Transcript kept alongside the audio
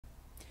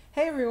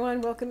Hey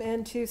everyone, welcome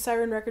into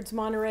Siren Records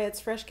Monterey. It's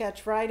Fresh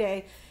Catch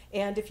Friday,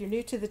 and if you're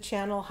new to the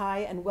channel, hi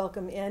and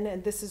welcome in.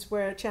 And this is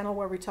where a channel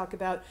where we talk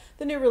about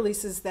the new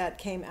releases that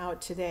came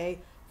out today,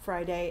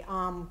 Friday,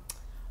 on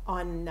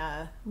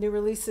new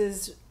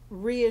releases,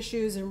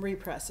 reissues, and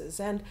represses.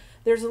 And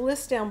there's a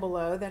list down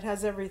below that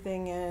has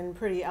everything in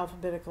pretty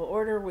alphabetical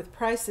order with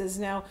prices.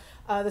 Now,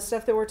 the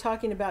stuff that we're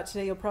talking about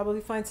today, you'll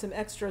probably find some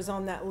extras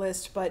on that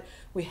list, but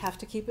we have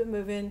to keep it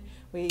moving.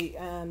 We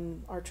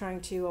are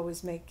trying to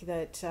always make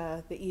that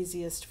the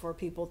easiest for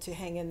people to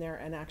hang in there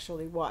and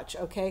actually watch,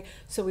 okay?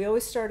 So we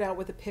always start out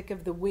with a pick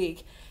of the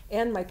week,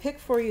 and my pick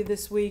for you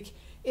this week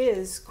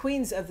is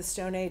Queens of the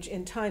Stone Age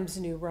in Times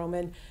New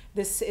Roman.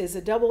 This is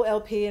a double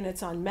LP and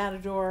it's on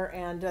Matador,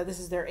 and this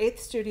is their 8th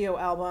studio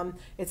album.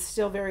 It's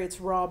still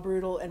it's raw,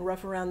 brutal, and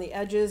rough around the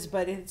edges,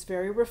 but it's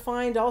very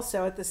refined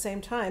also at the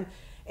same time,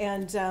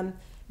 and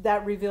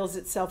that reveals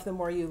itself the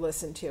more you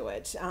listen to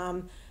it.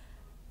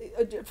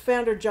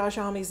 Founder Josh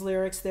Homme's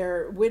lyrics,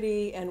 they're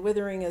witty and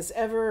withering as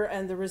ever,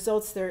 and the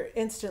results, they're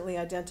instantly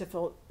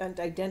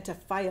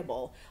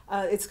identifiable.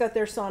 It's got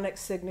their sonic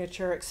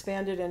signature,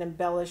 expanded and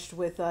embellished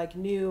with like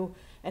new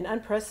and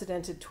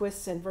unprecedented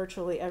twists in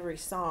virtually every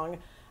song.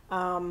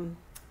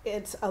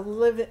 It's a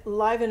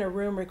live in a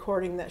room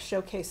recording that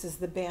showcases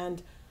the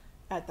band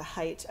at the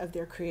height of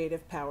their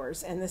creative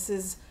powers, and this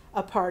is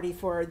a party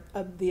for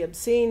the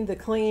obscene, the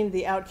clean,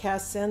 the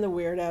outcasts, and the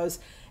weirdos,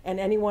 and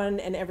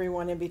anyone and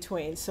everyone in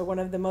between. So one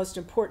of the most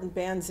important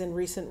bands in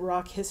recent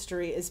rock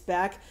history is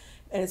back,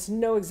 and it's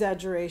no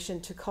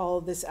exaggeration to call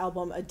this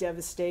album a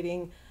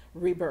devastating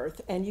rebirth.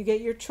 And you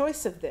get your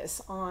choice of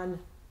this on,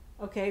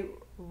 okay,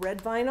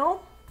 red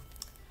vinyl.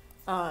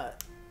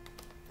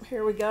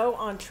 Here we go,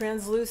 on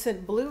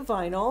translucent blue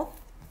vinyl,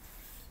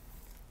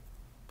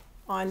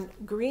 on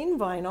green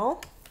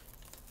vinyl,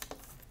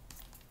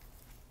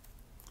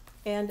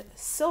 and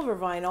silver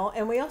vinyl.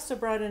 And we also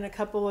brought in a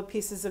couple of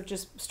pieces of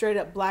just straight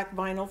up black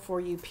vinyl for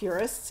you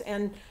purists,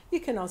 and you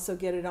can also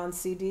get it on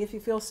CD if you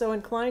feel so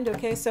inclined.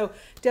 Okay, so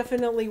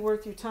definitely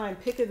worth your time.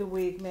 Pick of the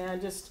week,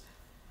 man. Just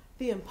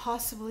the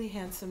impossibly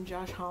handsome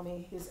Josh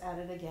Homme is at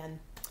it again.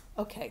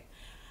 Okay,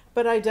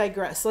 but I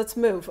digress. Let's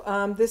move.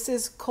 This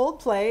is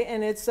Coldplay,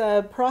 and it's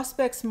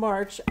Prospects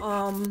March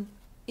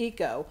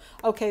Eco.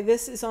 Okay,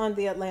 this is on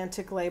the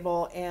Atlantic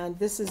label, and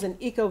this is an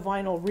Eco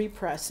vinyl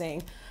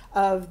repressing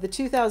of the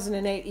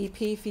 2008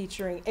 EP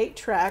featuring 8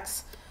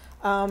 tracks,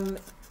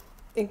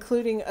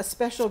 including a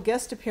special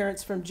guest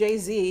appearance from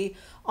Jay-Z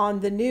on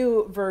the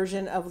new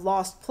version of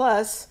Lost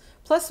plus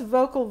a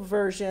vocal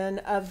version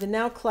of the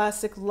now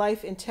classic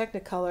Life in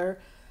Technicolor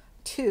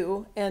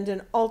 2, and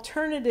an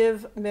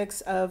alternative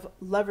mix of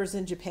Lovers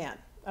in Japan.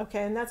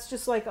 Okay, and that's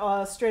just like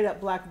straight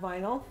up black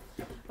vinyl.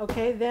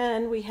 Okay,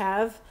 then we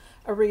have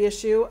a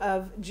reissue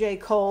of J.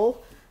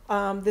 Cole.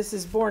 This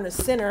is Born a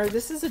Sinner.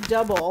 This is a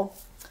double,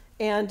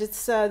 and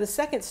it's the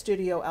 2nd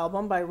studio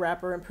album by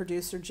rapper and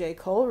producer J.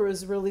 Cole. It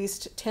was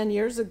released 10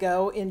 years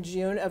ago in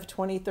June of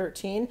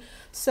 2013.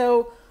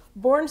 So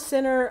Born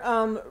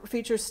Sinner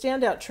features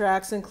standout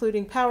tracks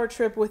including Power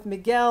Trip with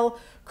Miguel,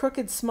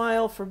 Crooked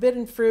Smile,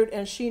 Forbidden Fruit,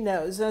 and She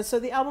Knows. So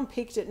the album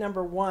peaked at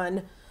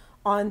 #1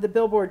 on the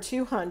Billboard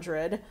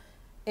 200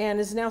 and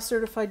is now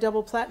certified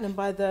double platinum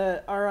by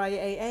the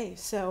RIAA.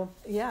 So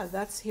yeah,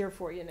 that's here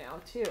for you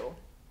now too.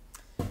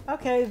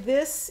 Okay,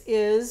 this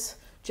is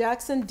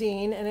Jackson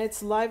Dean, and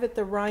it's Live at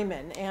the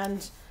Ryman,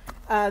 and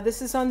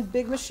this is on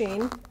Big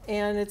Machine,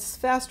 and it's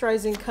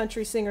fast-rising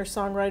country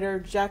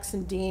singer-songwriter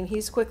Jackson Dean.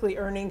 He's quickly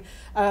earning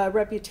a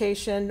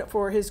reputation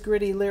for his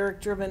gritty,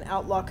 lyric-driven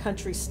outlaw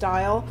country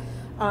style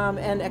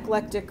and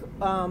eclectic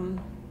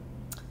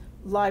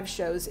live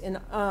shows. In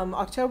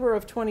October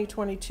of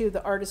 2022,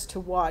 the artist to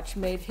watch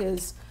made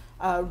his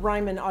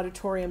Ryman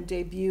Auditorium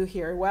debut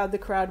here, wowed the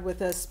crowd with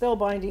a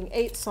spellbinding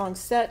 8-song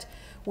set,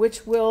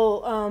 which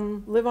will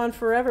live on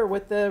forever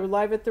with the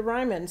Live at the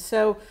Ryman.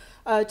 So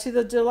to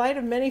the delight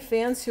of many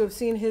fans who have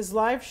seen his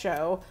live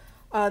show,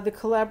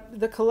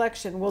 the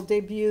collection will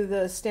debut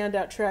the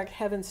standout track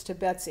Heavens to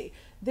Betsy.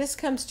 This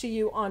comes to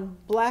you on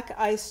black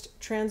iced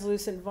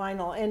translucent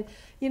vinyl, and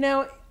you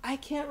know, I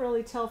can't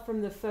really tell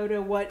from the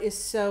photo what is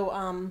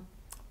so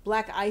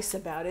black ice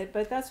about it,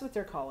 but that's what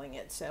they're calling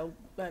it, so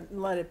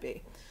let it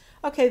be.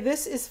 Okay,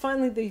 this is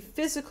finally the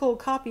physical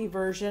copy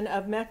version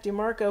of Mac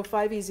DeMarco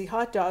 5 Easy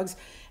Hot Dogs,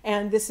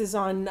 and this is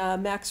on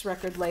Mac's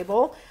record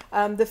label.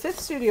 The 5th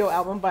studio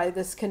album by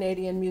this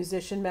Canadian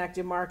musician, Mac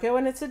DeMarco,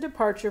 and it's a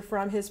departure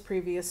from his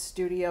previous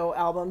studio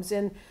albums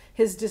in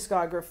his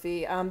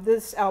discography.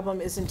 This album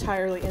is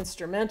entirely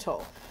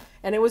instrumental,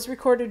 and it was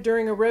recorded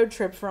during a road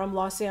trip from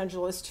Los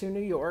Angeles to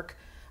New York.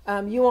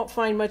 You won't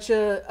find much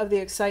of the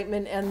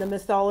excitement and the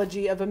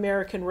mythology of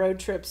American road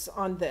trips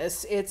on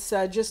this. It's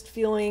just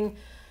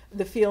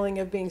the feeling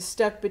of being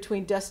stuck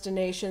between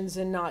destinations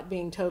and not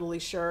being totally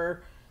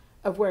sure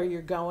of where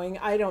you're going.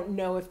 I don't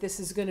know if this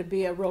is going to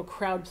be a real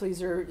crowd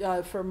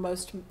pleaser for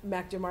most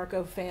Mac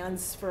DeMarco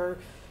fans, for,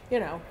 you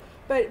know,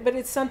 but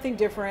it's something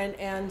different.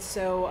 And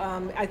so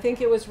I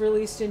think it was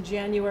released in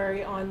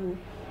January on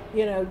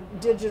you know,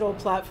 digital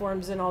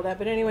platforms and all that.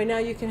 But anyway, now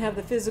you can have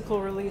the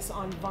physical release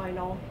on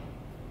vinyl.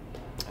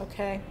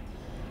 Okay.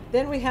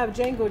 Then we have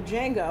Django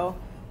Django,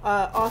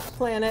 Off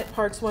Planet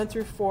Parts 1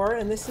 through 4,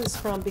 and this is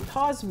from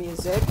Because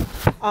Music.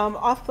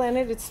 Off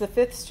Planet, it's the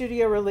 5th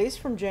studio release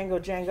from Django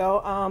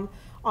Django.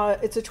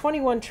 It's a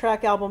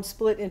 21-track album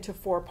split into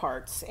 4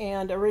 parts,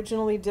 and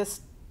originally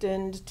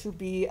destined to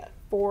be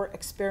 4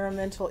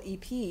 experimental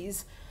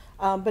EPs,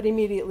 but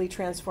immediately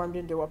transformed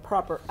into a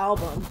proper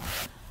album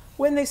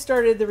when they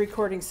started the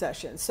recording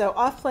session. So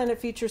Off Planet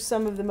features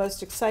some of the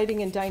most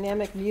exciting and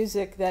dynamic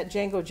music that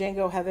Django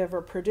Django have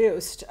ever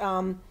produced,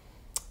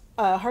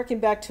 harking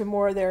back to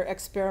more of their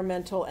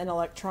experimental and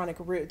electronic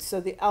roots.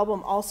 So the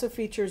album also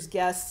features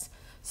guests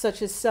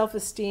such as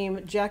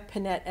Self-Esteem, Jack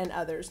Panette, and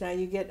others. Now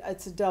you get,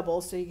 it's a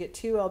double, so you get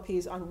 2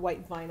 LPs on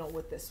white vinyl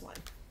with this one.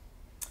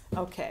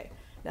 Okay,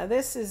 now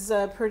this is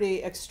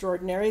pretty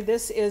extraordinary.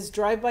 This is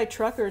Drive-By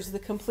Truckers, The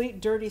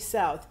Complete Dirty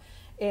South.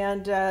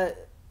 And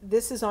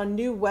this is on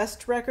New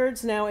West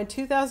Records. Now, in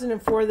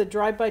 2004, the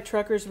Drive-By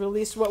Truckers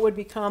released what would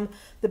become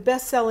the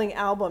best-selling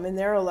album in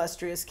their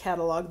illustrious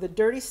catalog. The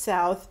Dirty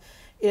South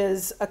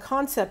is a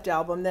concept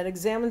album that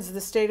examines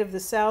the state of the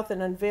South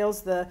and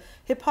unveils the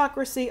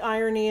hypocrisy,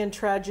 irony, and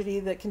tragedy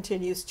that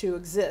continues to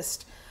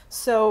exist.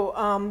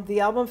 So the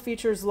album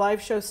features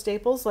live show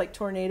staples like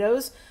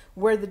Tornadoes,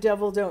 Where the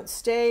Devil Don't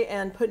Stay,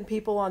 and Putting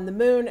People on the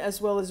Moon,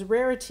 as well as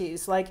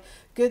rarities like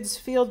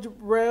Goodsfield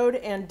Road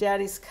and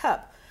Daddy's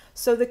Cup.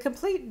 So the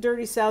Complete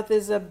Dirty South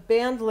is a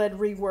band-led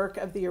rework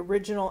of the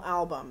original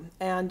album,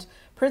 and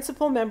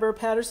principal member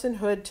Patterson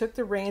Hood took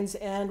the reins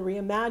and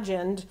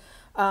reimagined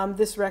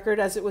this record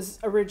as it was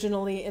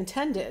originally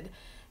intended.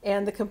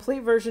 And the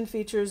complete version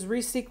features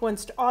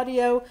resequenced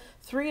audio,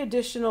 3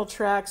 additional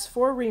tracks,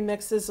 4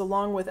 remixes,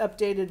 along with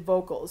updated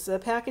vocals. The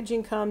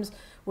packaging comes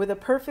with a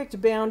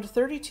perfect bound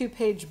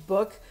 32-page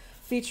book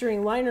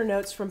featuring liner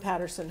notes from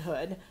Patterson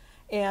Hood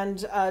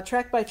and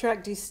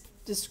track-by-track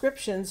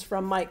descriptions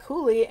from Mike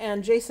Cooley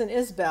and Jason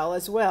Isbell,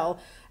 as well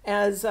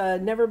as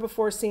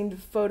never-before-seen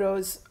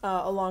photos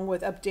along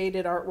with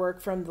updated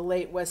artwork from the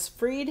late Wes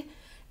Freed.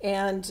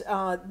 And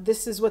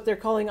this is what they're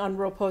calling on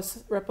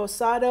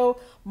Reposado,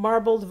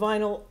 marbled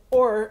vinyl,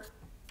 or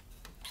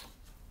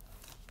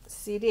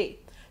CD.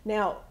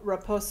 Now,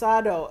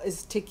 Reposado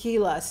is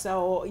tequila,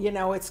 so, you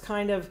know, it's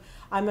kind of,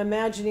 I'm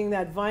imagining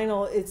that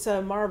vinyl, it's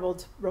a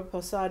marbled,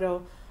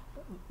 Reposado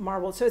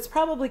marbled. So it's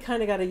probably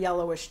kind of got a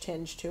yellowish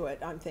tinge to it,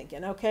 I'm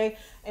thinking, okay?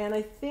 And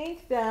I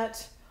think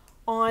that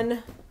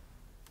on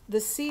the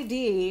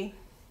CD,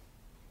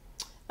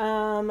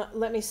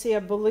 let me see, I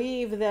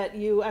believe that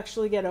you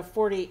actually get a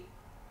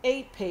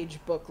 48-page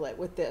booklet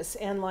with this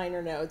and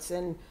liner notes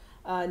and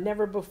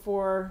never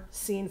before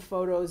seen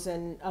photos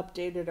and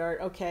updated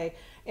art. Okay,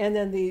 and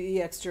then the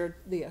extra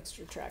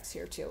tracks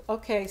here too.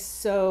 Okay,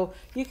 so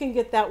you can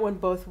get that one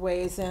both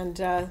ways,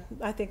 and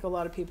I think a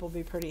lot of people will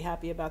be pretty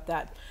happy about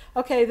that.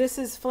 Okay, this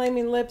is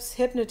Flaming Lips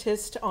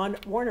Hypnotist on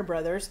Warner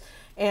Brothers,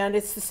 and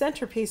it's the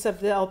centerpiece of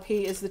the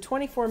LP is the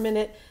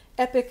 24-minute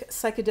epic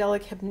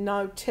psychedelic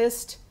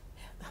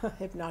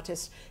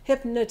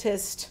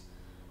hypnotist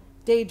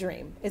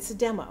Daydream. It's a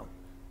demo.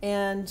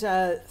 And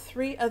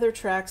 3 other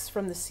tracks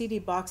from the CD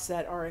box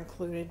set are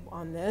included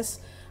on this.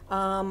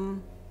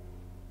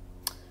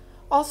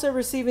 Also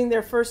receiving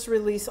their first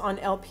release on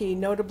LP,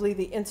 notably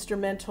the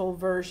instrumental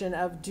version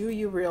of Do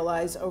You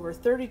Realize, over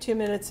 32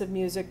 minutes of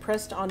music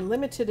pressed on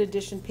limited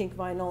edition pink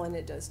vinyl, and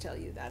it does tell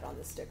you that on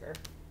the sticker.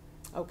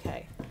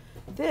 Okay,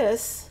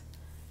 this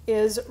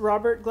is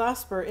Robert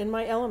Glasper, In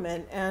My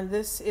Element, and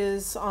this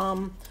is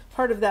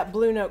part of that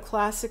Blue Note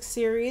Classic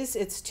series.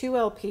 It's 2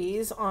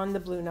 LPs on the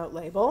Blue Note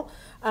label.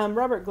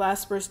 Robert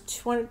Glasper's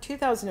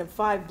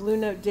 2005 Blue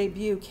Note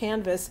debut,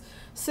 Canvas,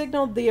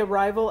 signaled the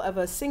arrival of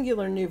a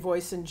singular new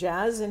voice in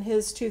jazz, and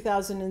his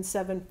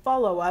 2007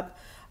 follow-up,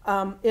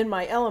 In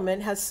My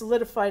Element, has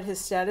solidified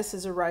his status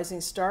as a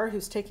rising star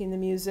who's taking the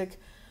music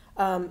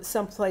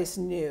someplace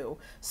new.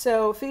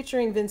 So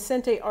featuring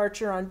Vincente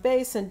Archer on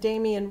bass and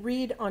Damian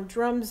Reed on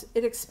drums,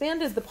 it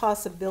expanded the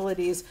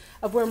possibilities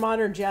of where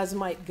modern jazz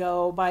might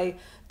go by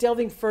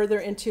delving further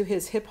into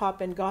his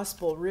hip-hop and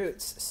gospel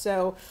roots.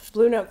 So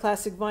Blue Note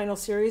Classic Vinyl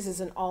Series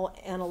is an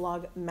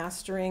all-analog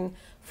mastering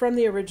from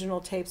the original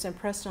tapes and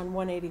pressed on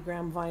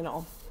 180-gram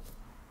vinyl.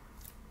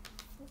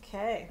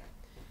 Okay.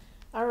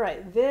 All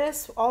right,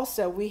 this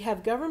also, we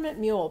have Government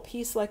Mule,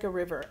 Peace Like a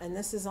River, and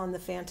this is on the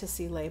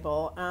Fantasy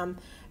label.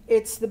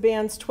 It's the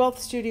band's 12th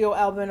studio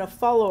album, a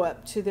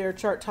follow-up to their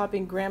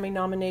chart-topping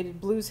Grammy-nominated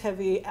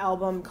blues-heavy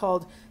album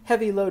called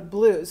Heavy Load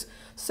Blues.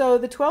 So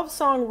the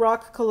 12-song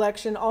rock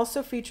collection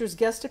also features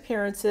guest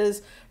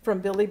appearances from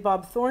Billy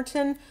Bob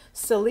Thornton,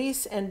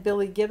 Celise, and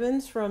Billy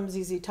Gibbons from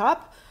ZZ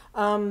Top.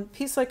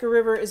 Peace Like a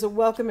River is a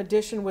welcome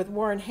addition with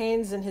Warren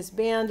Haynes and his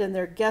band and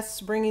their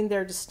guests bringing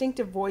their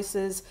distinctive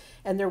voices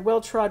and their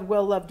well-trod,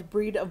 well-loved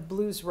breed of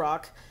blues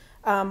rock.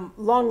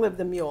 Long live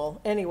the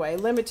mule. Anyway,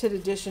 limited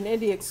edition,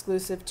 indie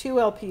exclusive, 2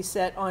 LP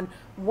set on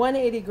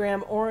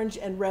 180-gram orange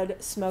and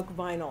red smoke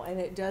vinyl. And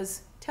it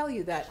does tell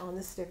you that on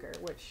the sticker,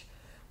 which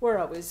we're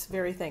always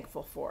very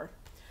thankful for.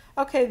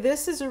 Okay,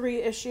 this is a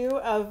reissue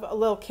of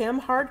Lil' Kim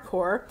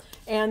Hardcore,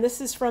 and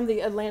this is from the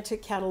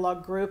Atlantic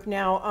Catalog Group.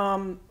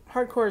 Now,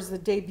 Hardcore is the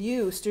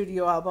debut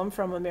studio album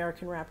from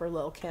American rapper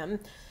Lil' Kim,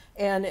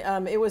 and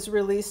it was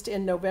released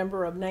in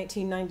November of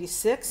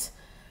 1996.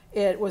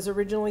 It was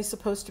originally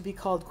supposed to be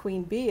called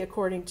Queen Bee,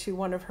 according to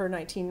one of her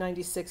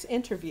 1996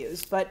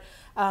 interviews. But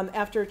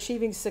after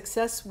achieving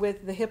success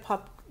with the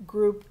hip-hop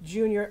group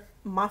Junior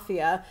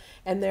Mafia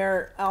and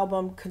their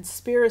album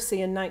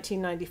Conspiracy in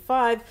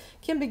 1995,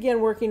 Kim began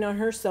working on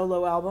her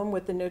solo album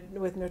with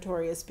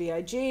Notorious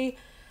B.I.G.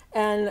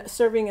 and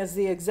serving as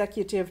the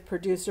executive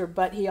producer.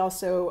 But he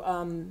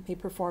also he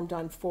performed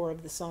on 4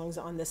 of the songs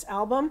on this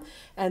album.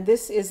 And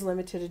this is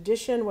limited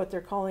edition, what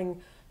they're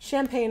calling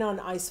Champagne on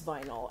Ice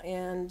vinyl,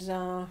 and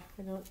I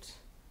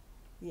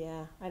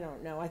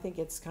don't know. I think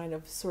it's kind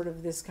of sort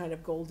of this kind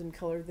of golden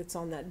color that's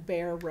on that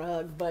bear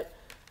rug, but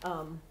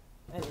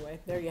anyway,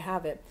 there you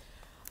have it.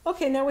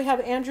 Okay, now we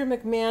have Andrew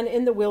McMahon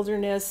in the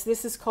Wilderness.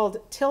 This is called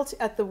Tilt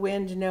at the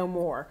Wind No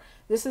More.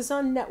 This is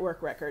on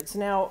Network Records.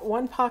 Now,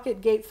 one pocket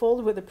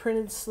gatefold with a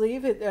printed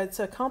sleeve. It's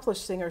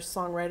accomplished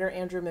singer-songwriter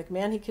Andrew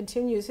McMahon. He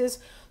continues his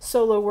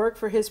solo work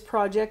for his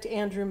project,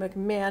 Andrew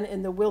McMahon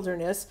in the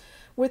Wilderness,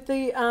 with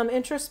the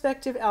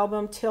introspective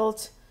album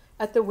Tilt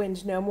at the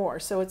Wind No More.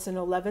 So it's an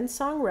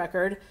 11-song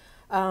record,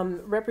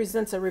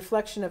 represents a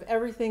reflection of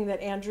everything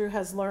that Andrew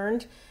has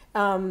learned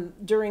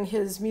during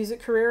his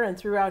music career and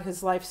throughout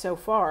his life so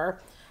far.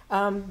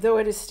 Though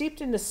it is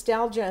steeped in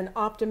nostalgia and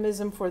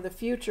optimism for the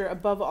future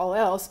above all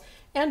else,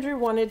 Andrew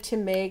wanted to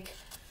make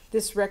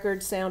this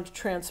record sound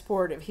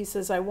transportive. He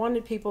says, I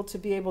wanted people to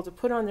be able to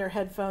put on their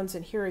headphones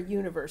and hear a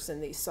universe in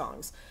these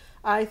songs.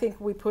 I think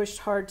we pushed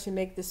hard to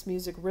make this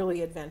music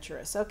really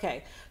adventurous.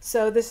 Okay,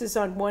 so this is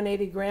on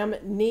 180-gram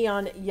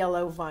neon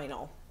yellow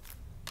vinyl.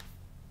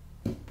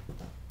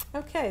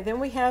 Okay, then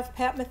we have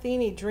Pat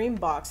Metheny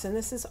Dreambox, and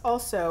this is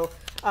also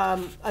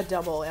a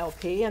double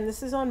LP, and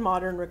this is on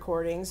Modern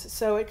Recordings.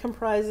 So it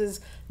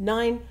comprises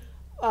 9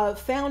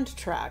 found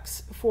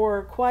tracks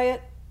for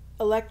quiet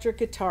electric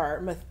guitar.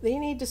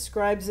 Metheny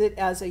describes it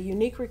as a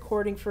unique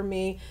recording for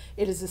me.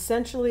 It is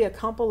essentially a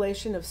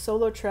compilation of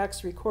solo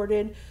tracks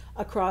recorded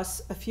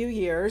across a few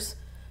years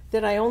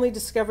that I only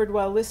discovered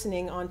while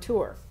listening on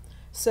tour.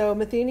 So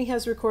Metheny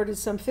has recorded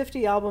some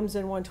 50 albums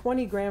and won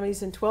 20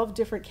 Grammys in 12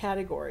 different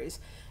categories.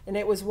 And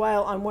it was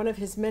while on one of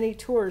his many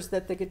tours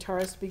that the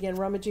guitarist began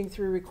rummaging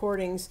through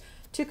recordings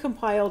to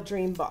compile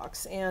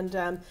Dreambox.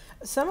 And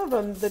some of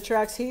them, the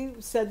tracks, he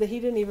said that he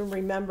didn't even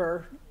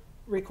remember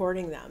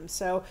recording them.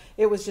 So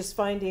it was just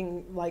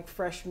finding like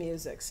fresh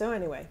music. So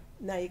anyway,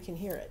 now you can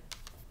hear it.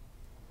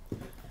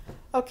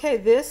 Okay,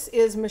 this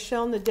is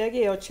Michelle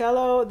Nadege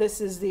Ocello.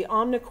 This is the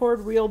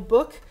Omnichord Real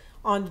Book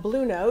on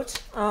Blue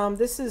Note.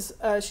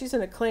 She's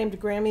an acclaimed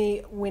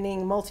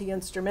Grammy-winning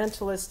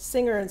multi-instrumentalist,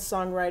 singer, and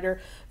songwriter,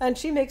 and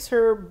she makes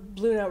her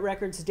Blue Note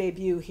Records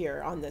debut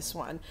here on this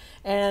one.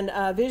 And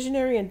a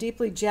visionary and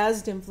deeply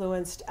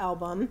jazz-influenced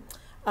album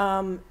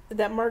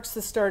that marks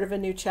the start of a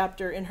new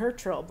chapter in her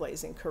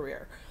trailblazing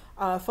career.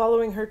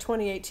 Following her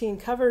 2018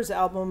 covers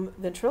album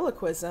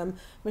Ventriloquism,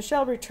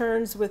 Michelle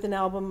returns with an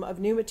album of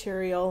new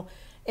material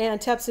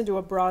and taps into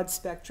a broad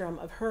spectrum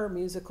of her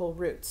musical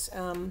roots.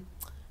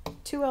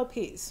 2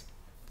 LPs.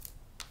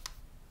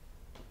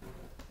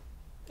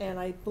 And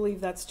I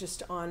believe that's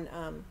just on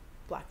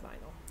black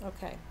vinyl.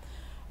 Okay.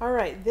 All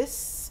right,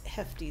 this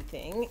hefty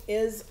thing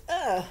is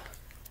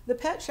the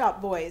Pet Shop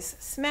Boys,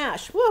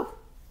 Smash, woo!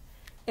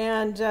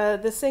 And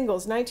the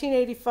singles,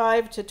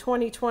 1985 to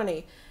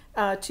 2020.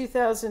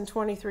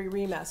 2023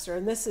 remaster,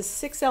 and this is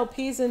 6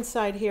 LPs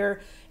inside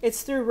here.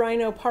 It's through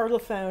Rhino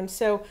Parlophone,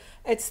 so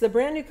it's the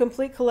brand new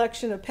complete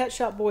collection of Pet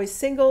Shop Boys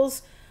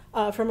singles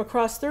from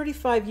across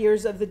 35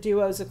 years of the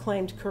duo's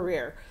acclaimed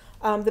career.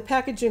 The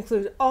package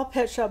includes all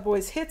Pet Shop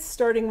Boys hits,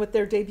 starting with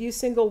their debut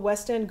single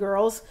West End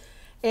Girls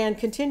and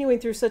continuing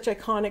through such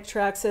iconic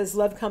tracks as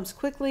Love Comes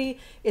Quickly,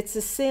 It's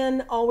a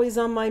Sin, Always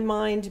on My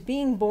Mind,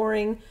 Being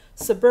Boring,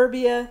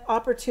 Suburbia,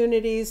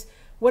 Opportunities,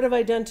 What Have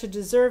I Done to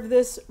Deserve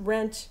This,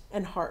 Rent,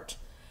 and Heart.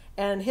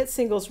 And hit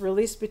singles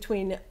released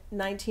between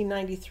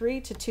 1993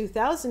 to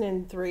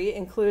 2003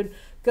 include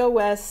Go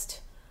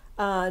West,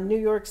 New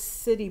York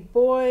City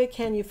Boy,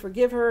 Can You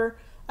Forgive Her,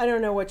 I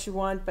Don't Know What You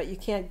Want, But You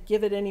Can't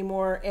Give It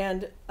Anymore,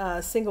 and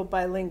Single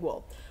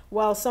Bilingual.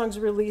 While songs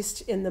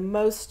released in the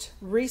most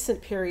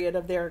recent period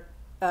of their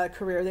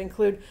career, they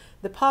include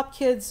The Pop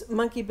Kids,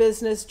 Monkey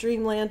Business,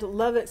 Dreamland,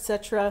 Love,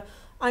 etc.,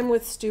 I'm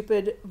With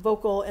Stupid,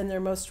 Vocal, and their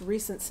most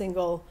recent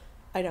single,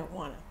 I Don't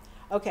Wanna.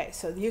 Okay,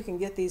 so you can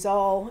get these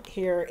all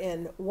here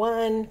in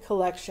one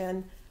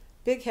collection.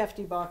 Big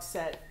hefty box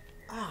set.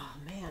 Oh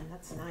man,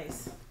 that's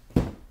nice.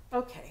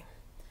 Okay.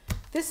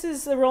 This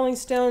is the Rolling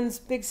Stones'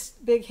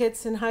 big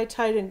hits in High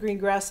Tide and Green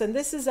Grass, and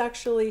this is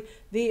actually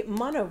the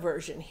mono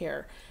version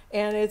here.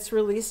 And it's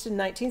released in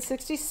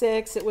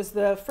 1966. It was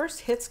the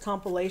first hits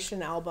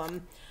compilation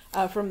album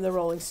from the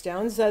Rolling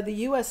Stones. The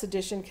U.S.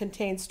 edition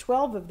contains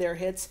 12 of their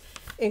hits,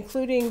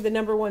 including the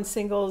 #1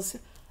 singles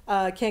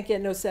Can't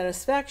Get No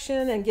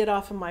Satisfaction, and Get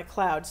Off of My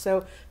Cloud.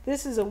 So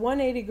this is a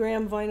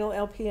 180-gram vinyl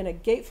LP in a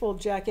gatefold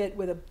jacket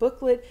with a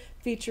booklet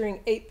featuring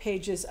 8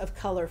 pages of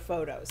color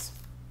photos.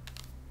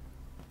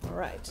 All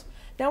right.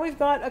 Now we've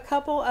got a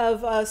couple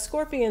of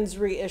Scorpions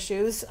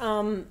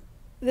reissues.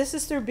 This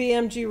is through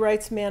BMG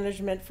Rights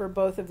Management for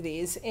both of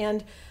these,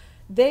 and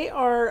they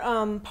are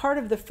part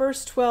of the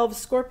first 12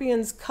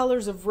 Scorpions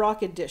Colors of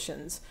Rock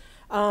editions.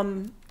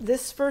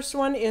 This first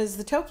one is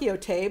the Tokyo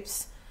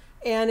Tapes,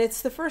 and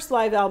it's the first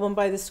live album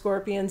by the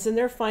Scorpions and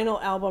their final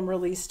album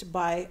released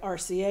by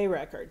RCA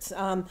Records.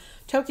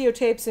 Tokyo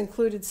Tapes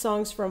included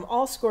songs from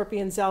all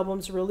Scorpions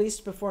albums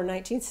released before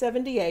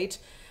 1978,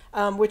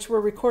 which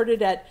were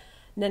recorded at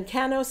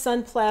Nankano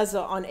Sun Plaza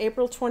on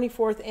April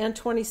 24th and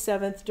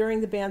 27th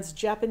during the band's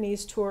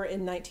Japanese tour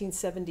in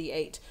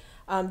 1978.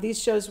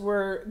 These shows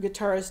were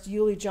guitarist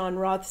Uli John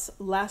Roth's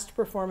last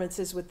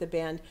performances with the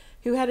band,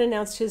 who had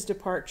announced his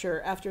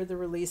departure after the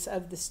release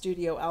of the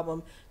studio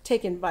album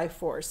Taken by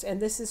Force. And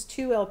this is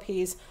 2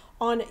 LPs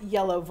on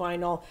yellow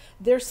vinyl.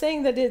 They're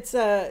saying that it's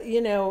a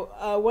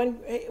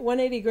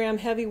 180-gram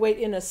heavyweight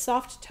in a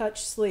soft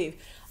touch sleeve.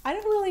 I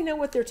don't really know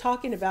what they're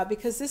talking about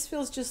because this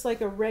feels just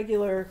like a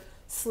regular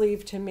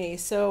sleeve to me,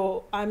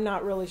 so I'm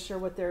not really sure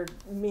what they're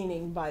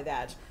meaning by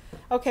that.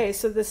 Okay,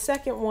 so the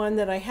second one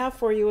that I have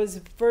for you is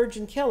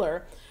Virgin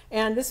Killer,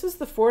 and this was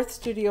the 4th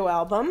studio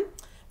album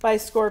by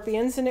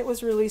Scorpions, and it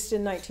was released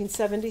in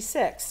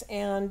 1976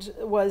 and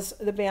was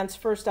the band's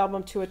first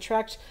album to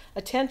attract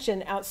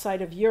attention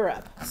outside of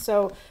Europe.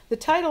 So the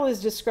title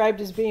is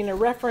described as being a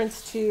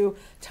reference to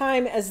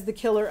time as the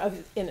killer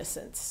of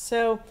innocence.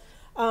 So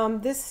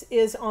this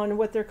is on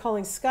what they're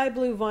calling sky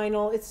blue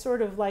vinyl. It's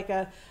sort of like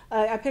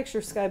I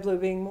picture sky blue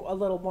being a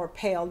little more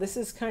pale. This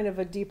is kind of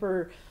a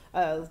deeper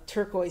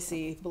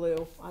turquoisey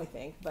blue, I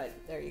think, but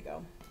there you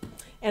go.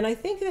 And I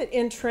think that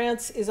In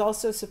Trance is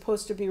also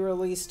supposed to be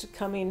released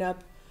coming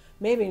up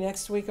maybe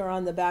next week or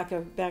on the back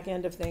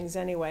end of things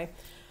anyway.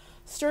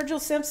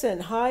 Sturgill Simpson,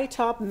 High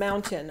Top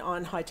Mountain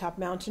on High Top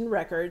Mountain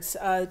Records,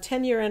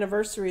 10-year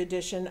anniversary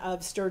edition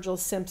of Sturgill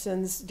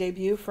Simpson's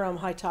debut from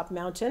High Top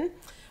Mountain.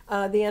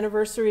 The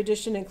anniversary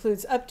edition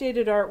includes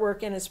updated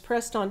artwork and is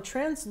pressed on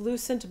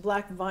translucent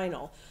black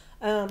vinyl.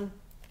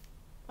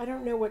 I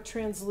don't know what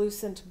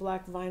translucent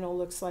black vinyl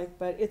looks like,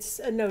 but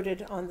it's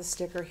noted on the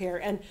sticker here.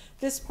 And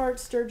this part,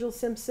 Sturgill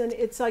Simpson,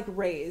 it's like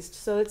raised,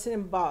 so it's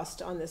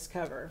embossed on this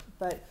cover.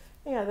 But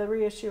yeah, the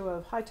reissue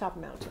of High Top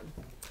Mountain.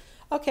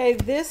 Okay,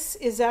 this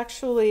is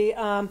actually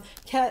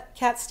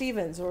Cat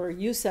Stevens, or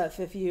Yusuf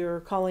if you're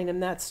calling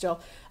him that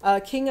still,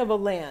 King of a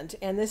Land,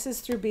 and this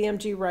is through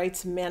BMG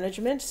Rights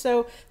Management.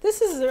 So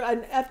this is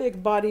an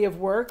epic body of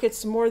work.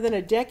 It's more than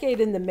a decade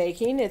in the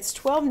making. It's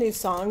 12 new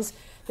songs.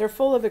 They're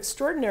full of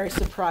extraordinary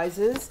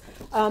surprises,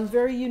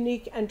 very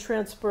unique and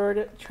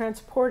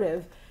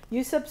transportive.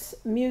 Yusuf's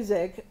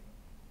music,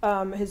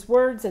 his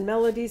words and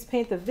melodies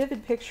paint the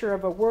vivid picture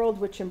of a world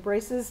which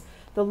embraces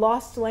the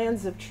lost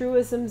lands of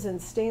truisms and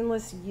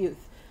stainless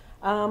youth.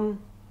 And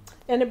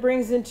it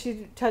brings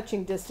into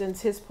touching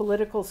distance his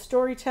political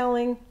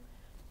storytelling,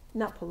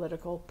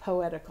 poetical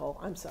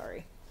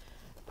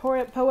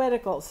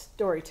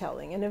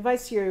storytelling, and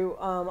invites you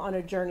on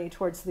a journey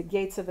towards the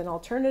gates of an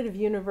alternative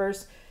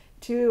universe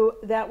to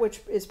that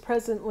which is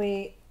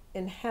presently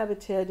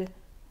inhabited.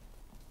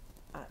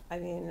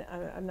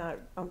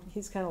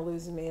 He's kind of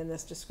losing me in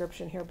this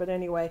description here, but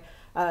anyway,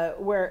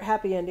 where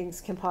happy endings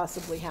can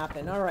possibly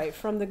happen. All right,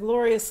 from the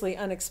gloriously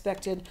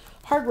unexpected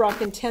hard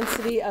rock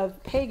intensity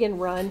of Pagan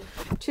Run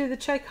to the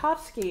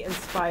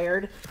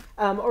Tchaikovsky-inspired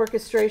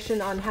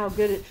orchestration on How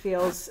Good It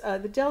Feels,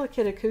 the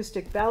delicate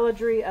acoustic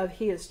balladry of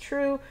He Is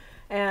True,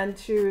 and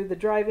to the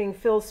driving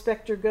Phil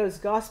Spector Goes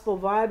gospel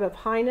vibe of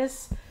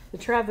Highness, the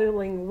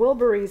traveling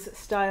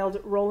Wilburys-styled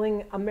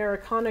rolling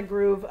Americana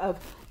groove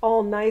of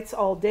All Nights,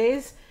 All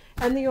Days,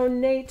 and the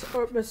ornate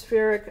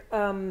atmospheric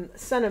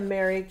Son of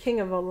Mary, King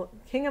of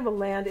a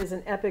Land is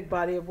an epic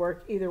body of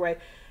work either way.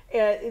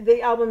 The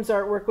album's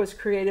artwork was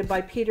created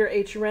by Peter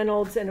H.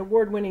 Reynolds, an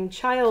award-winning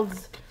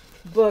child's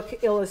book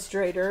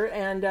illustrator,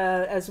 and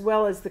as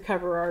well as the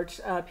cover art,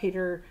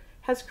 Peter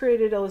has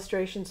created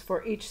illustrations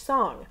for each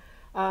song,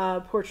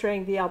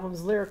 portraying the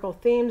album's lyrical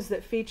themes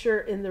that feature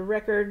in the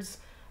record's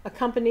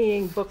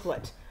accompanying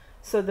booklet.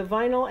 So the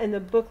vinyl and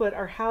the booklet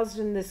are housed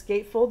in this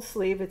gatefold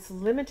sleeve. It's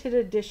limited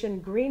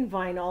edition green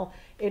vinyl.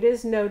 It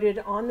is noted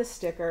on the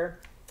sticker.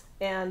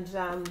 And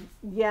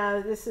yeah,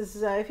 this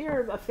is, if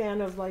you're a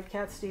fan of like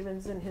Cat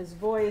Stevens and his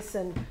voice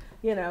and,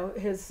 you know,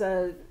 his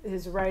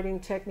writing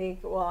technique,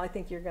 well, I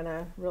think you're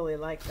gonna really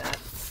like that.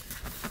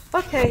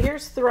 Okay,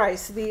 here's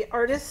Thrice, the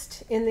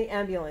artist in the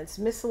ambulance.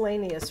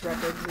 Miscellaneous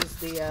Records is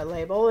the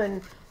label,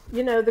 and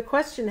you know, the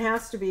question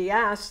has to be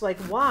asked, like,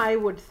 why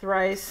would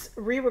Thrice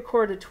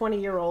re-record a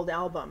 20-year-old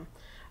album,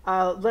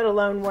 let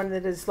alone one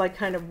that is, like,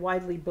 kind of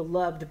widely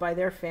beloved by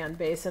their fan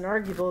base and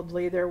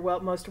arguably their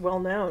most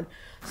well-known?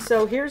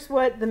 So here's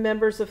what the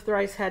members of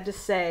Thrice had to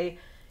say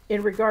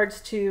in regards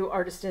to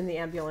Artist in the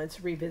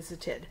Ambulance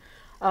Revisited.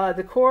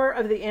 The core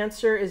of the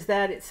answer is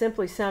that it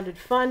simply sounded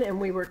fun and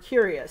we were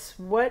curious.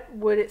 What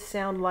would it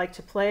sound like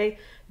to play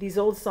these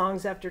old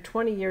songs after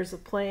 20 years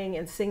of playing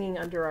and singing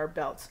under our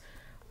belts?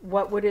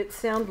 What would it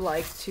sound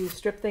like to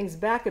strip things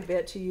back a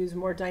bit, to use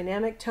more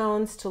dynamic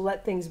tones, to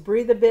let things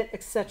breathe a bit,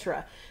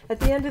 etc.?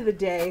 At the end of the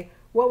day,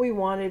 what we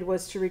wanted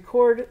was to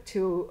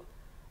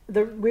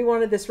we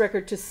wanted this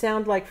record to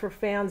sound like, for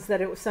fans,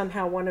 that it was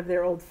somehow one of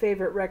their old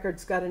favorite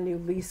records got a new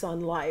lease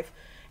on life,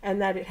 and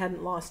that it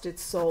hadn't lost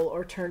its soul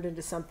or turned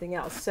into something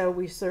else. So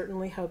we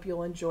certainly hope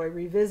you'll enjoy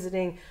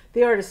revisiting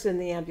The Artist in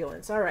the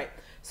Ambulance. All right,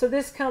 so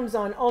this comes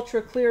on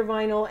ultra clear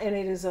vinyl, and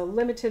it is a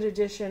limited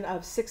edition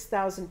of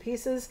 6,000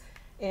 pieces,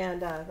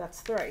 and that's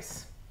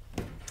thrice.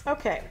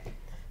 Okay,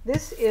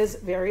 this is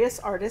Various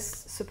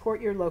Artists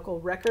Support Your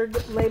Local Record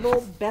Label,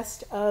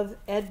 Best of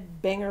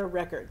Ed Banger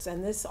Records,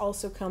 and this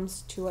also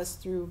comes to us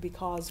through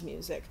Because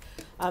Music.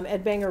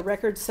 Ed Banger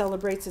Records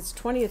celebrates its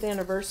 20th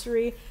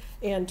anniversary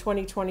in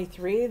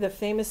 2023. The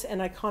famous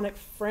and iconic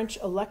French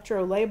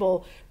electro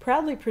label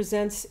proudly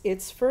presents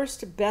its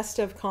first Best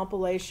of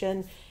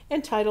compilation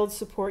entitled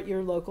Support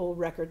Your Local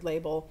Record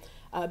Label,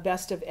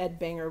 Best of Ed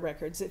Banger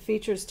Records. It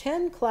features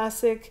 10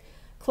 classic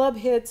club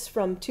hits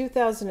from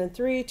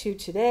 2003 to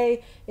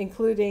today,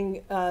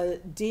 including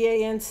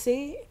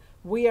DANC,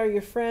 We Are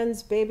Your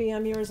Friends, Baby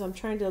I'm Yours. I'm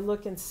trying to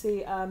look and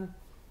see.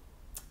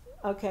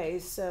 Okay,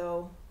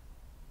 so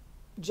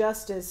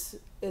Justice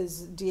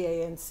is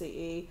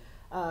DANCE.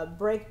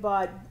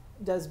 Breakbot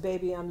does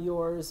Baby I'm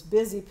Yours.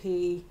 Busy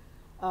P.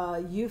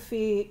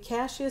 Yuffie,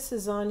 Cassius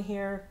is on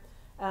here.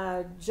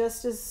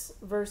 Justice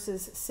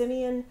versus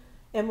Simeon.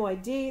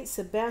 MYD,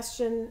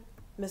 Sebastian,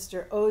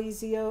 Mr.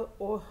 Oizio,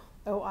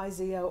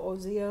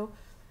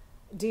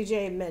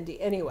 DJ Mendy.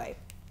 Anyway,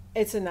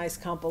 it's a nice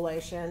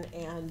compilation,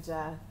 and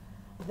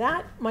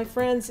that, my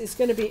friends, is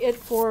going to be it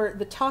for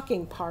the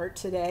talking part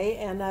today.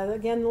 And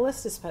again, the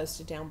list is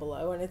posted down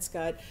below, and it's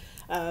got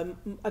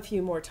a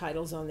few more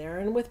titles on there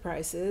and with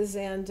prices.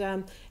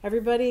 And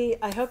everybody,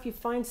 I hope you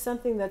find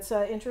something that's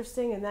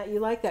interesting and that you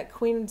like. That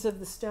Queens of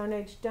the Stone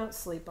Age. Don't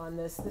sleep on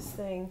this. This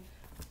thing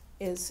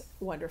is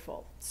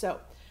wonderful. So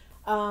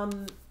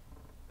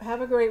have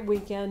a great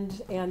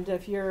weekend, and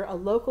if you're a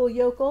local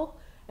yokel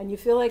and you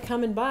feel like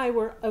coming by,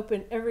 we're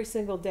open every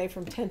single day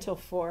from 10 till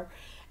 4.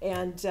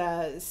 And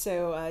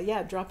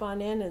yeah, drop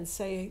on in and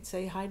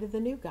say hi to the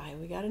new guy.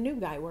 We got a new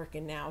guy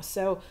working now.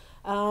 So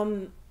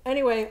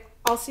anyway,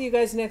 I'll see you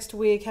guys next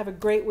week. Have a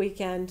great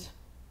weekend.